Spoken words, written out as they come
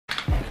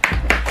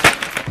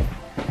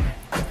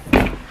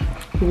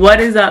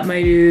What is up,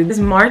 my dudes? It's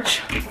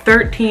March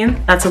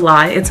 13th. That's a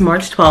lie. It's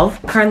March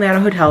 12th. Currently at a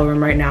hotel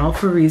room right now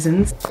for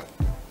reasons.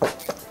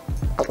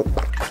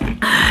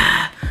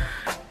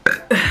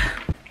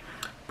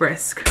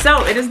 Brisk.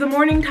 So it is the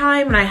morning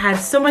time and I had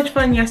so much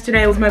fun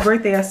yesterday. It was my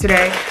birthday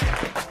yesterday.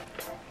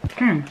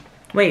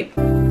 Wait,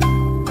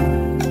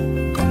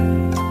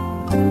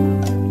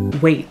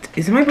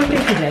 is it my birthday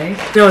today?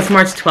 No, it's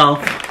March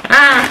 12th.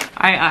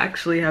 I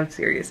actually have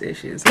serious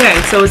issues.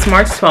 Okay, so it's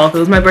March 12th. It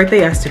was my birthday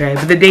yesterday,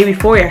 but the day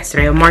before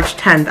yesterday, on March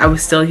 10th, I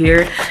was still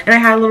here and I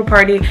had a little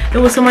party. It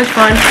was so much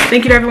fun.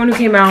 Thank you to everyone who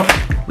came out.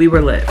 We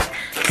were lit.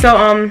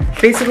 So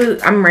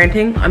basically I'm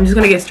ranting. I'm just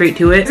gonna get straight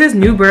to it. There's this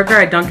new burger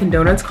at Dunkin'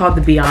 Donuts called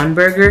the Beyond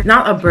Burger.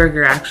 Not a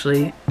burger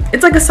actually.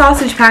 It's like a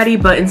sausage patty,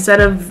 but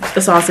instead of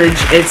the sausage,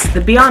 it's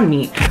the Beyond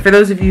Meat. For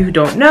those of you who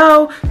don't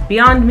know,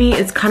 Beyond Meat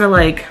is kind of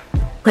like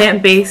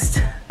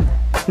plant-based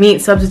meat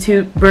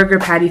substitute burger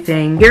patty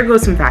thing. Here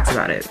goes some facts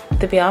about it.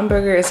 The Beyond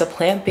Burger is a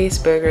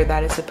plant-based burger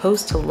that is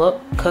supposed to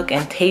look, cook,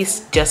 and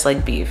taste just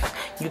like beef.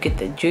 You get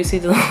the juicy,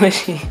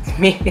 delicious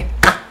meat.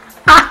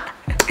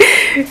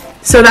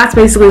 So that's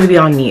basically the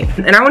Beyond Meat.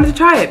 And I wanted to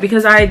try it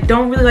because I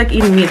don't really like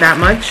eating meat that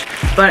much,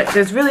 but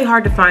it's really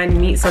hard to find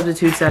meat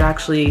substitutes that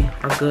actually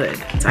are good.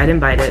 So I didn't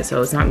bite it,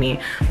 so it's not me.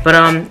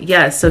 But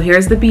yeah, so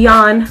here's the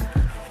Beyond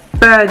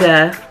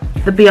Burger,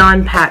 the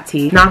Beyond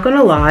Patty. Not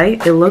gonna lie,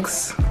 it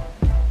looks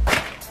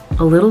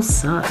a little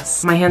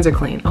sus. My hands are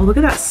clean. Oh, look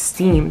at that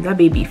steam. That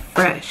baby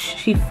fresh.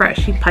 She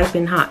fresh. She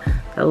piping hot.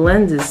 The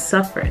lens is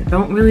suffering.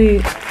 Don't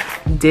really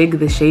dig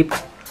the shape.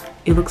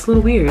 It looks a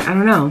little weird. I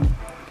don't know.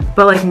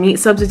 But like meat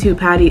substitute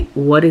patty,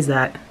 what is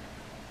that?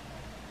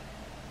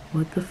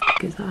 What the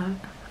fuck is that?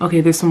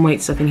 Okay, there's some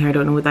white stuff in here. I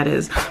don't know what that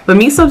is. But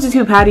meat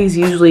substitute patties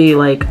usually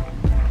like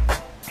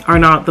are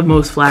not the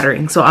most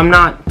flattering. So I'm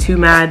not too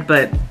mad,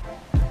 but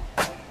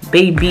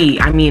baby,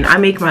 I mean, I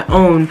make my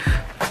own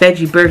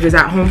veggie burgers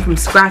at home from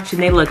scratch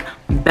and they look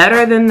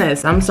better than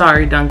this. I'm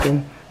sorry,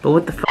 Dunkin', but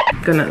what the fuck?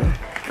 I'm gonna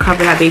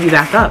cover that baby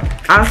back up.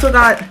 I also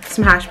got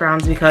some hash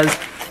browns because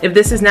if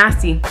this is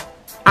nasty,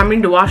 I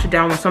need to wash it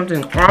down with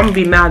something or I'm gonna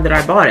be mad that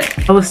I bought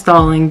it. I was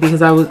stalling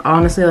because I was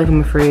honestly like,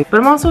 I'm afraid.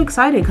 But I'm also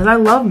excited because I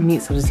love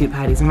meat substitute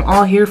patties. I'm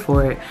all here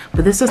for it.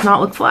 But this does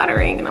not look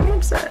flattering and I'm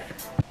upset.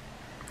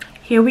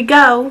 Here we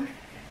go.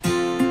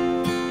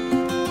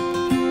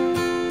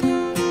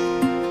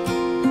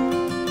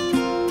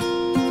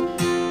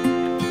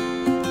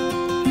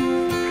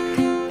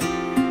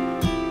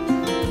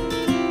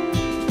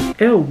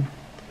 Ew.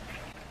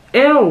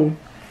 Ew.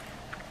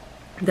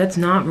 That's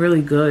not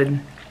really good.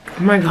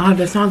 Oh my god,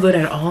 that's not good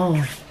at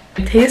all.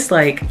 It tastes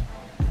like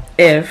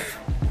if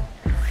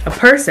a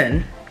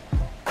person...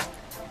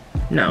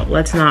 No,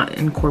 let's not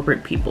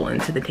incorporate people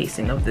into the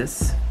tasting of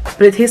this.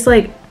 But it tastes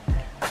like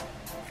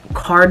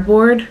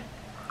cardboard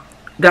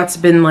that's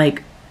been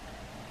like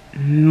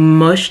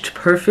mushed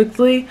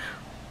perfectly,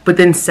 but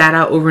then sat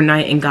out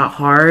overnight and got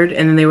hard.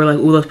 And then they were like,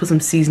 ooh, let's put some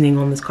seasoning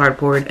on this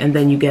cardboard. And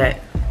then you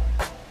get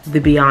the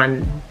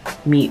Beyond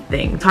Meat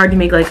thing. It's hard to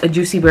make like a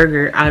juicy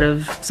burger out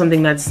of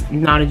something that's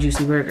not a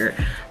juicy burger.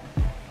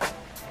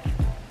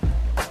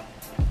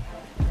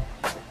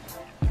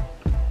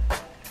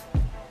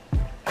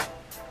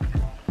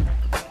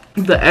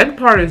 The egg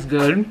part is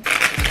good.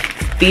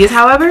 These,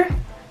 however,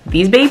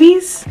 these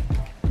babies,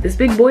 this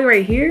big boy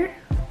right here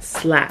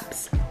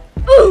slaps.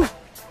 Ooh.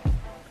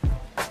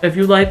 If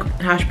you like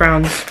hash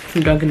browns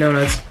from Dunkin'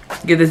 Donuts,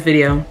 give this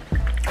video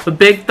a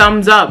big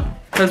thumbs up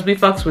because we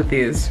fucks with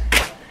these.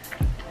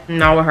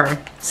 Not with her.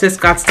 Sis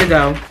gots to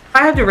go. If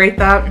I had to rate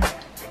that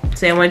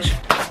sandwich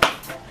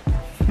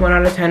 1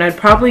 out of 10, I'd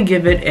probably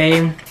give it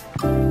a...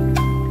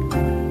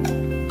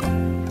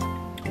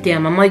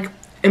 Damn, I'm like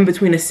in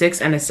between a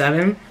 6 and a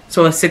 7.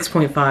 So a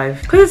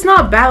 6.5. Because it's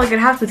not bad, like it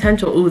has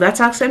potential. Ooh, that's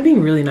actually, I'm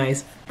being really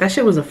nice. That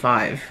shit was a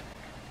 5.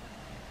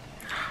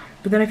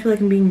 But then I feel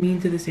like I'm being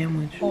mean to the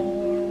sandwich.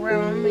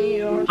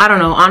 I don't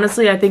know.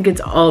 Honestly, I think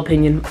it's all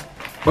opinion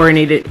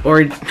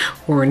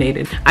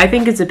oriented. I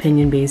think it's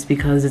opinion based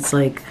because it's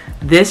like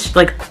this,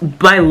 like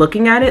by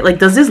looking at it, like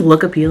does this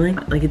look appealing?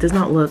 Like it does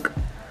not look,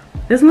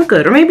 it doesn't look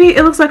good. Or maybe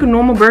it looks like a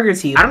normal burger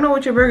to you. I don't know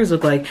what your burgers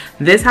look like.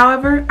 This,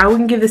 however, I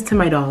wouldn't give this to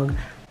my dog.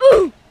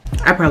 Ooh.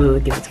 I probably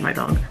would give it to my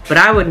dog, but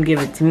I wouldn't give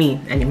it to me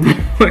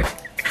anymore.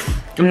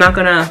 I'm not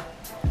gonna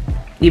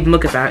even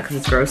look at that because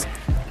it's gross.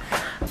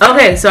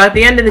 Okay, so at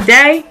the end of the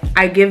day,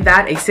 I give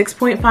that a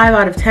 6.5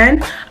 out of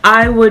 10.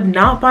 I would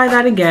not buy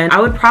that again. I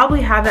would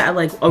probably have it at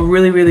like a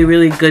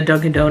really good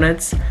Dunkin'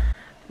 Donuts,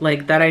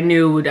 like that I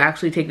knew would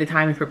actually take the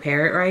time and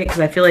prepare it right. Because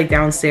I feel like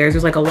downstairs,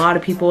 there's like a lot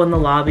of people in the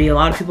lobby, a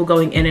lot of people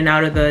going in and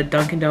out of the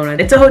Dunkin'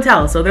 Donuts. It's a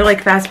hotel, so they're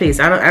like fast paced.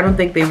 I don't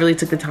think they really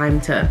took the time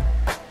to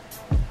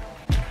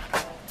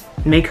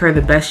make her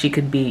the best she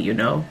could be, you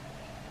know?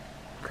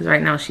 Because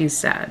right now she's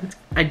sad.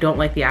 I don't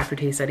like the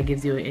aftertaste that it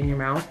gives you in your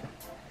mouth.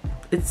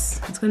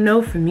 It's a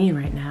no for me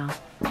right now.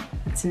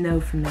 It's a no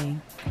for me.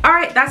 All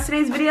right, that's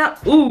today's video.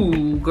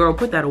 Ooh, girl,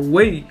 put that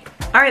away.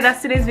 Alright,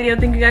 that's today's video.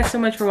 Thank you guys so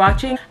much for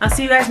watching. I'll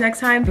see you guys next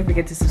time. Don't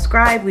forget to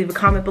subscribe, leave a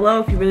comment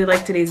below if you really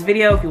liked today's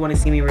video, if you want to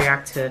see me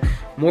react to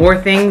more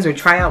things or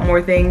try out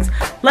more things.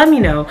 Let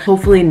me know.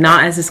 Hopefully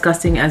not as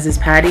disgusting as this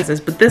patty,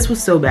 but this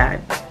was so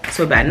bad.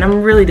 So bad. And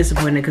I'm really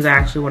disappointed because I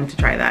actually wanted to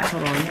try that.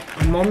 Hold on.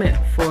 A moment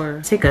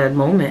for... Take a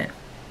moment.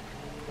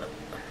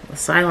 A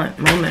silent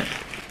moment.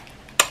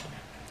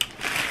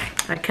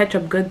 That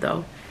ketchup good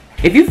though.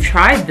 If you've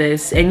tried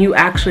this and you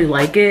actually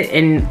like it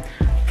and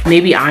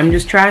maybe I'm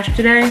just trash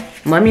today,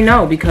 let me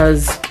know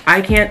because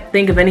I can't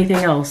think of anything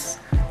else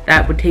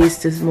that would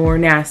taste as more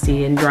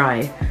nasty and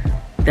dry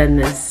than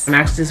this. I'm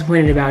actually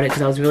disappointed about it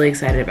because I was really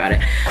excited about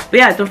it. But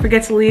yeah, don't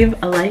forget to leave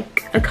a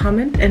like, a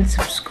comment, and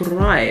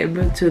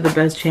subscribe to the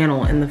best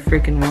channel in the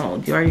freaking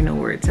world. You already know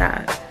where it's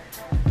at.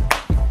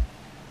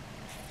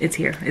 It's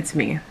here. It's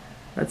me.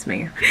 That's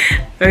me.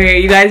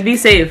 Okay, you guys be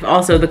safe.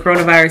 Also, the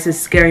coronavirus is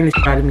scaring the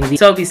shit out of me.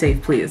 So be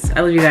safe, please.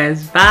 I love you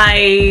guys.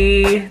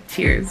 Bye.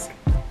 Cheers.